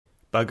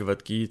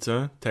Bhagavad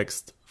Gita,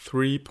 text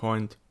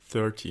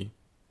 3.30.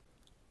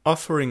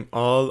 Offering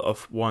all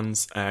of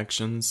one's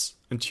actions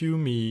unto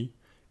me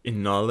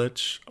in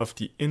knowledge of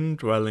the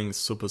indwelling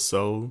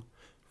supersoul,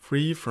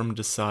 free from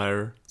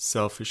desire,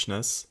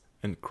 selfishness,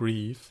 and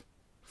grief,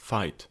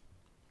 fight.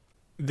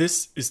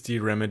 This is the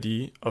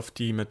remedy of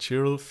the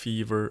material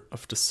fever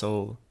of the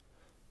soul.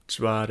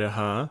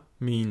 Jvaraha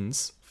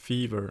means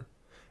fever,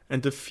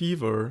 and the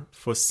fever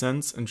for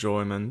sense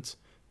enjoyment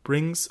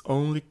brings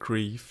only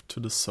grief to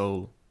the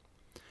soul.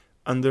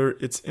 Under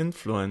its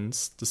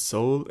influence, the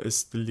soul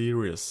is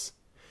delirious.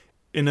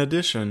 In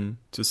addition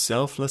to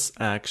selfless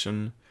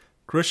action,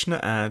 Krischna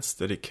adds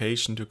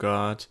dedication to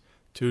God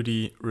to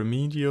the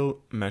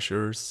remedial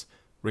measures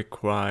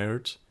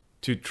required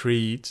to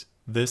treat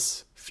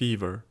this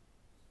fever.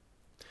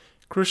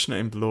 Krischna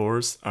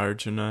implores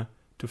Arjuna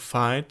to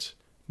fight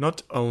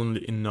not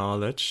only in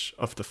knowledge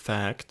of the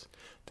fact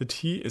that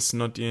he is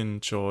not the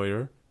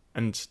enjoyer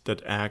and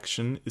that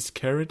action is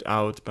carried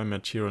out by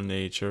material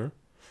nature,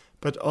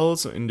 but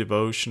also in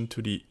devotion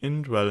to the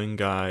indwelling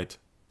guide,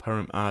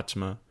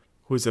 Paramatma,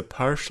 who is a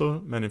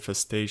partial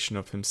manifestation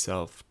of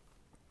himself.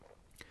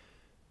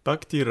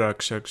 Bhakti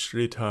Rakshak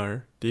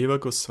Sridhar Deva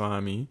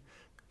Goswami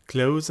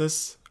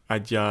closes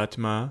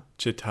Adhyatma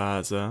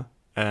Chitasa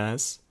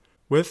as,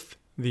 with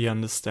the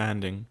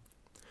understanding,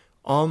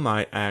 all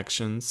my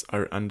actions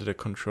are under the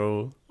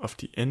control of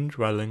the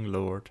indwelling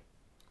Lord.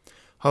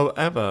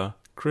 However,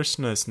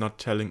 Krischna is not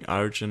telling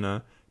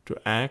Arjuna to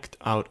act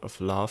out of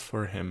love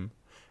for him,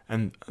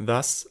 and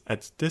thus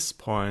at this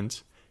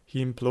point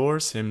he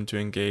implores him to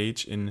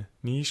engage in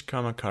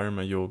Nishkama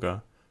Karma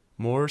Yoga,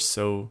 more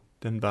so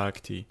than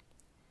Bhakti.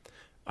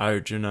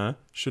 Arjuna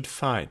should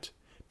fight,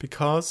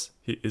 because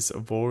he is a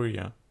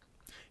warrior.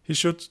 He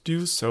should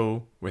do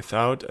so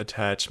without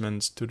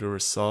attachment to the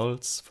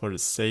results for the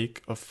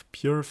sake of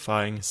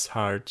purifying his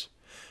heart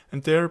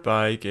and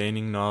thereby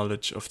gaining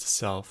knowledge of the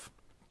self.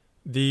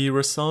 The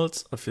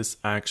results of his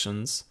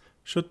actions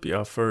should be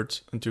offered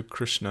unto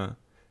Krischna,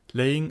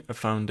 laying a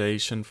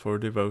foundation for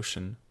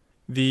devotion.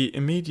 The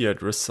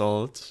immediate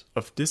result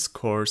of this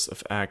course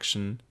of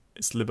action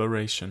is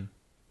liberation.